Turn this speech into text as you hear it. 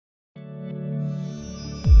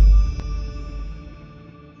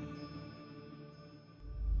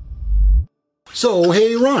So,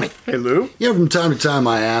 hey, Ronnie. Hey, Lou. You know, from time to time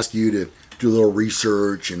I ask you to do a little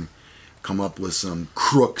research and come up with some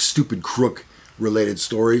stupid crook-related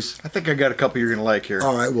stories. I think I got a couple you're going to like here.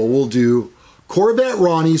 All right, well, we'll do Corvette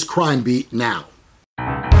Ronnie's Crime Beat now.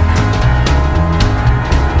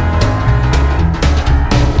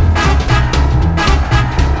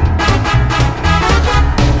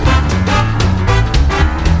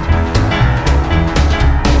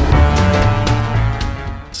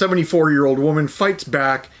 A 74-year-old woman fights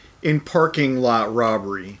back in parking lot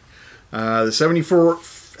robbery. The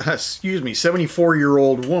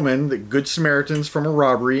 74-year-old woman, the Good Samaritans from a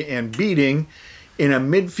robbery and beating in a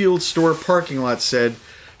Midfield store parking lot, said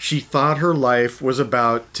she thought her life was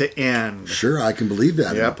about to end. Sure, I can believe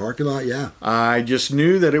that. In the parking lot, yeah. I just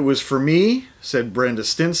knew that it was for me, said Brenda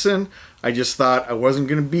Stinson. I just thought I wasn't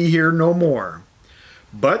going to be here no more.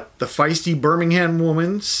 But the feisty Birmingham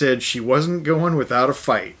woman said she wasn't going without a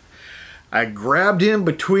fight. I grabbed him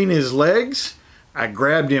between his legs. I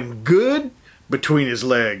grabbed him good between his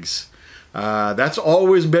legs. That's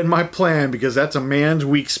always been my plan because that's a man's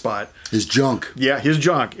weak spot. His junk. Yeah, his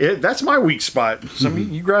junk. That's my weak spot. So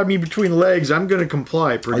you grab me between the legs, I'm going to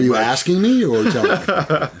comply pretty much. Are you asking me or telling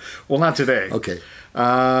me? Well, not today. Okay.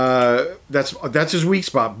 That's his weak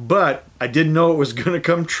spot, but I didn't know it was going to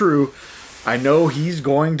come true. I know he's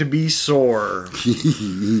going to be sore.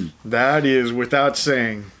 That is without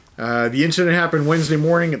saying. The incident happened Wednesday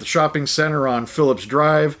morning at the shopping center on Phillips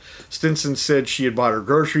Drive. Stinson said she had bought her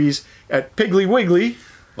groceries at Piggly Wiggly.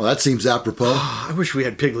 Well, that seems apropos. I wish we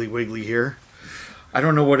had Piggly Wiggly here. I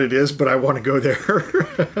don't know what it is, but I want to go there.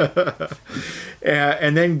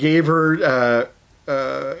 And then gave her,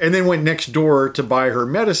 and then went next door to buy her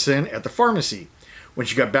medicine at the pharmacy. When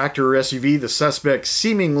she got back to her SUV, the suspect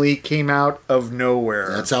seemingly came out of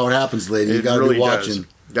nowhere. That's how it happens, lady. You got to be watching.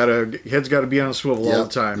 Head's got to be on a swivel all the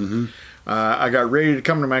time. I got ready to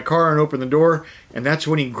come to my car and open the door, and that's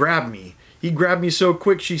when he grabbed me. He grabbed me so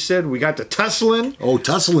quick, she said, we got to tussling. Oh,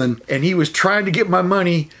 tussling. And he was trying to get my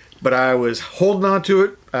money, but I was holding on to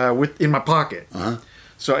it in my pocket.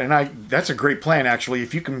 So, that's a great plan, actually.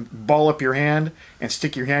 If you can ball up your hand and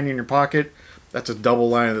stick your hand in your pocket, that's a double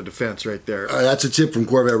line of the defense right there. That's a tip from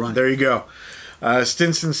Corvette Ronnie. There you go.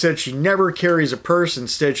 Stinson said she never carries a purse.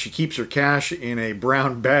 Instead, she keeps her cash in a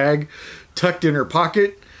brown bag tucked in her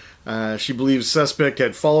pocket. She believes the suspect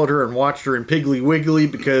had followed her and watched her in Piggly Wiggly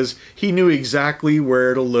because he knew exactly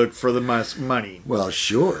where to look for the money. Well,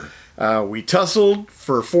 sure. We tussled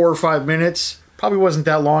for 4 or 5 minutes. Probably wasn't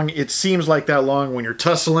that long. It seems like that long when you're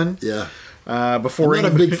tussling. Yeah. I'm not a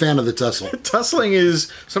big fan of the tussle. Tussling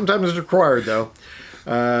is sometimes required, though.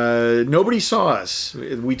 Nobody saw us.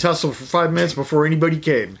 We tussled for 5 minutes before anybody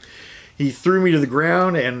came. He threw me to the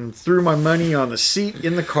ground and threw my money on the seat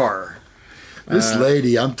in the car. This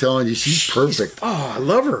lady, I'm telling you, she's perfect. Oh, I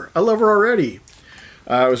love her. I love her already.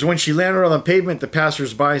 It was when she landed on the pavement, the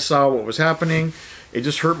passersby saw what was happening. It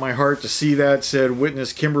just hurt my heart to see that, said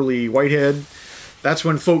witness Kimberly Whitehead. That's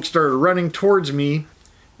when folks started running towards me.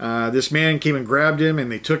 This man came and grabbed him,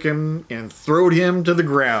 and they took him and throwed him to the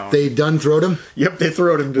ground. They done throwed him? Yep, they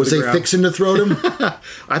throwed him to the ground. Was they fixing to throw him?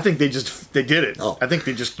 I think they did it. Oh. I think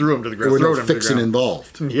they just threw him to the ground. There were no fixing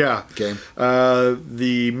involved. Yeah. Okay.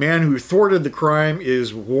 The man who thwarted the crime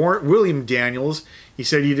is William Daniels. He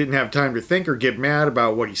said he didn't have time to think or get mad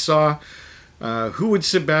about what he saw. Who would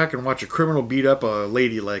sit back and watch a criminal beat up a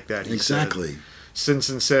lady like that? Exactly.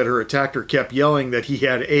 Stinson said her attacker kept yelling that he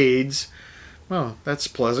had AIDS. Well, that's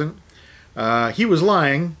pleasant. He was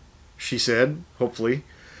lying, she said, hopefully.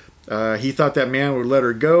 He thought that man would let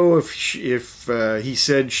her go if he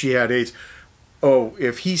said she had AIDS. Oh,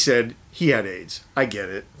 if he said he had AIDS. I get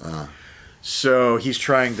it. So he's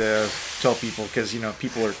trying to tell people, because,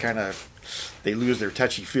 people are they lose their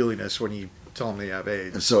touchy-feeliness when you tell them they have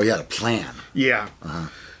AIDS. And so he had a plan. Yeah.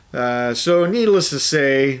 So needless to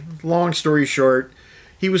say, long story short,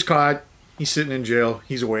 he was caught. He's sitting in jail.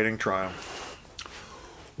 He's awaiting trial.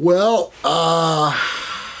 Well,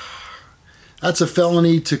 that's a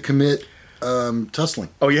felony to commit tussling.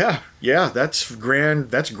 Oh yeah, that's grand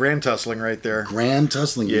tussling right there. Grand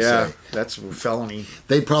tussling, you say? That's a felony.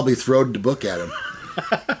 They probably throwed the book at him.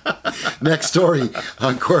 Next story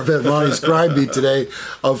on Corvette Ronnie's Crime Beat today: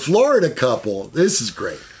 a Florida couple. This is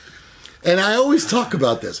great, and I always talk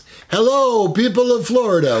about this. Hello, people of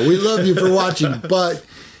Florida. We love you for watching, but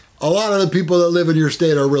a lot of the people that live in your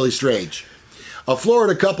state are really strange. A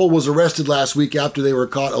Florida couple was arrested last week after they were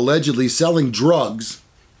caught allegedly selling drugs.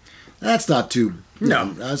 That's not too...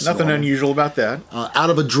 that's nothing unusual about that. Out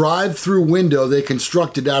of a drive-through window they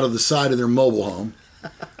constructed out of the side of their mobile home.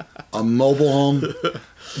 A mobile home?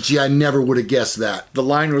 Gee, I never would have guessed that. The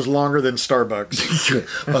line was longer than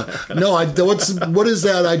Starbucks. No, what is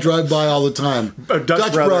that I drive by all the time?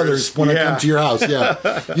 Dutch Brothers when I come to your house,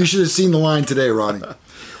 yeah. You should have seen the line today, Ronnie.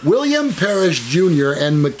 William Parrish Jr.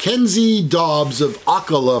 and Mackenzie Dobbs of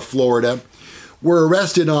Ocala, Florida, were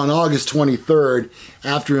arrested on August 23rd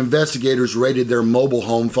after investigators raided their mobile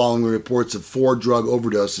home following reports of 4 drug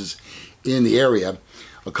overdoses in the area.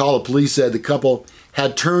 Ocala police said the couple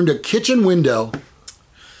had turned a kitchen window.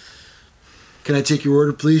 Can I take your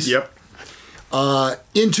order, please? Yep.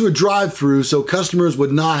 Into a drive-thru so customers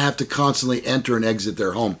would not have to constantly enter and exit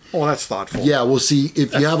their home. Oh, that's thoughtful. Yeah, well, see,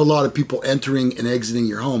 if you have a lot of people entering and exiting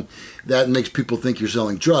your home, that makes people think you're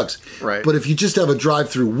selling drugs. Right. But if you just have a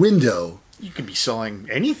drive-thru window... You could be selling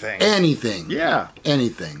anything. Anything. Yeah.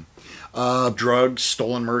 Anything. Drugs,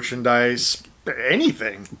 stolen merchandise,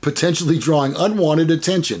 anything. Potentially drawing unwanted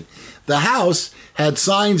attention. The house had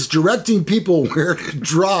signs directing people where to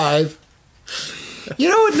drive. You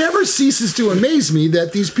know, it never ceases to amaze me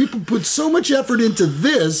that these people put so much effort into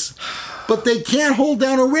this, but they can't hold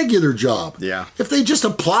down a regular job. Yeah. If they just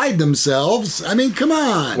applied themselves, I mean, come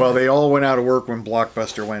on. Well, they all went out of work when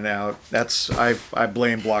Blockbuster went out. I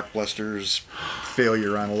blame Blockbuster's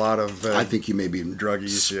failure on a lot of I think you may be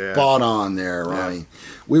druggies. Spot on there, Ronnie. Yeah.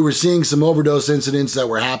 We were seeing some overdose incidents that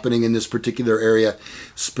were happening in this particular area,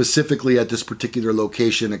 specifically at this particular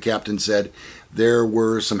location. A captain said there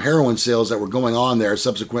were some heroin sales that were going on there.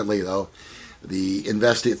 Subsequently, though, through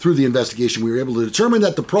the investigation, we were able to determine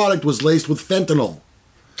that the product was laced with fentanyl.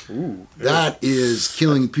 Ooh, that is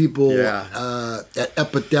killing people Yeah. at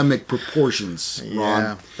epidemic proportions, Ron.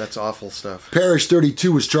 Yeah, that's awful stuff. Parrish,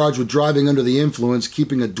 32, was charged with driving under the influence,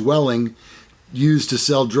 keeping a dwelling used to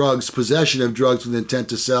sell drugs, possession of drugs with intent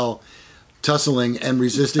to sell, tussling, and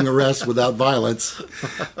resisting arrest without violence.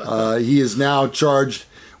 He is now charged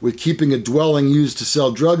with keeping a dwelling used to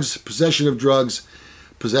sell drugs, possession of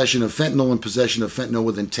fentanyl, and possession of fentanyl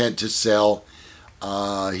with intent to sell.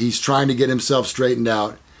 He's trying to get himself straightened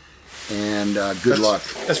out, and good luck.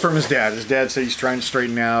 That's from his dad. His dad said he's trying to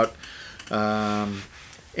straighten out, and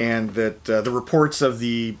that the reports of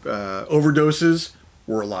the overdoses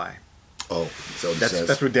were a lie. Oh, so says.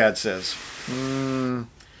 That's what Dad says. I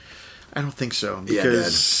don't think so.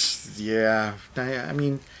 Because, I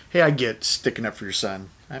mean, hey, I get sticking up for your son.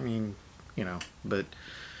 I mean, but...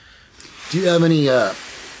 Do you have any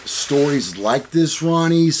stories like this,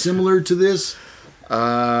 Ronnie, similar to this?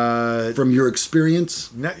 From your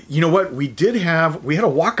experience? You know what? We had a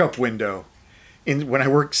walk-up window. When I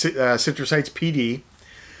worked Citrus Heights PD,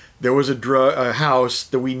 there was a house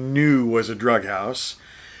that we knew was a drug house.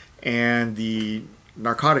 And the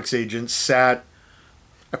narcotics agent sat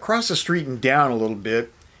across the street and down a little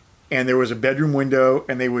bit, and there was a bedroom window,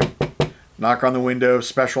 and they would knock on the window,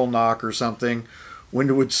 special knock or something.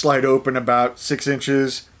 Window would slide open about 6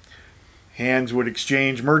 inches. Hands would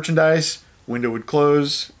exchange merchandise. Window would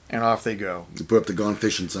close, and off they go. You put up the gone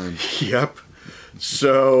fishing sign. Yep.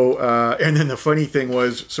 So, and then the funny thing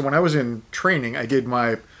was, so when I was in training, I did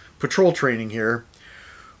my patrol training here.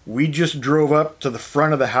 We just drove up to the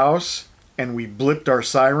front of the house and we blipped our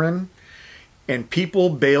siren, and people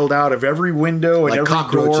bailed out of every window and like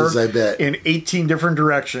every door I bet. in 18 different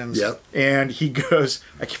directions. Yep. And he goes,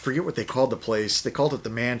 I forget what they called the place. They called it the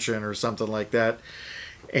mansion or something like that.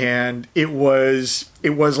 And it was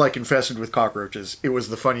like infested with cockroaches. It was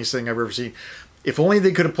the funniest thing I've ever seen. If only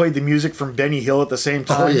they could have played the music from Benny Hill at the same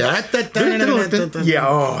time. Oh, yeah.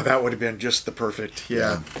 Yeah, that would have been just the perfect.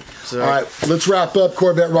 Yeah. So, all right, let's wrap up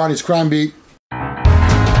Corvette Ronnie's Crime Beat.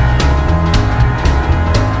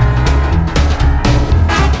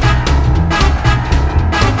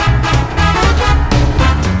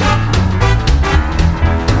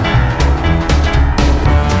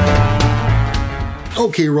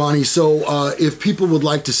 Okay, Ronnie, so if people would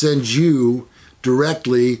like to send you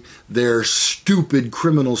directly their stupid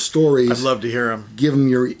criminal stories, I'd love to hear them. Give them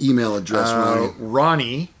your email address, Ronnie.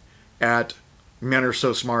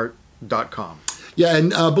 Ronnie@menorsosmart.com. Yeah, and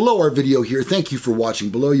below our video here, thank you for watching.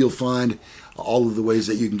 Below you'll find all of the ways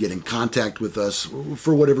that you can get in contact with us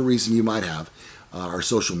for whatever reason you might have. Our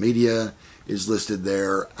social media is listed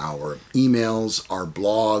there, our emails, our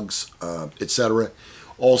blogs, etc.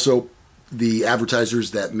 Also, the advertisers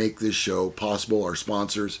that make this show possible, our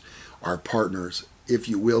sponsors, our partners. If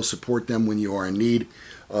you will, support them when you are in need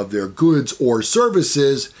of their goods or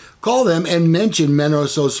services. Call them and mention Men Are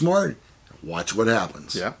So Smart. Watch what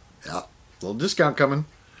happens. Yeah. Yeah. Little discount coming.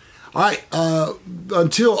 All right.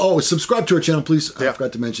 Subscribe to our channel, please. Yeah. I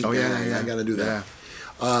forgot to mention. Oh, yeah. I got to do that.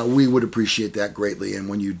 We would appreciate that greatly. And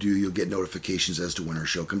when you do, you'll get notifications as to when our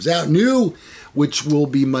show comes out. New, which will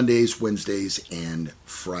be Mondays, Wednesdays, and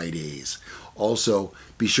Fridays. Also,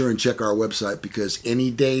 be sure and check our website because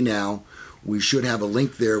any day now, we should have a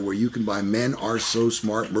link there where you can buy Men Are So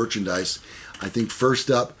Smart merchandise. I think first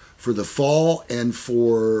up for the fall and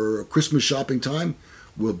for Christmas shopping time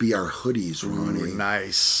will be our hoodies, Ronnie. Ooh,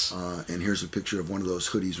 nice. And here's a picture of one of those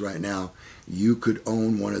hoodies right now. You could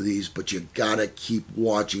own one of these, but you gotta keep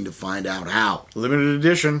watching to find out how. Limited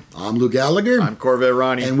edition. I'm Lou Gallagher. I'm Corvette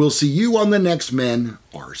Ronnie. And we'll see you on the next Men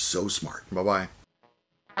Are So Smart. Bye-bye.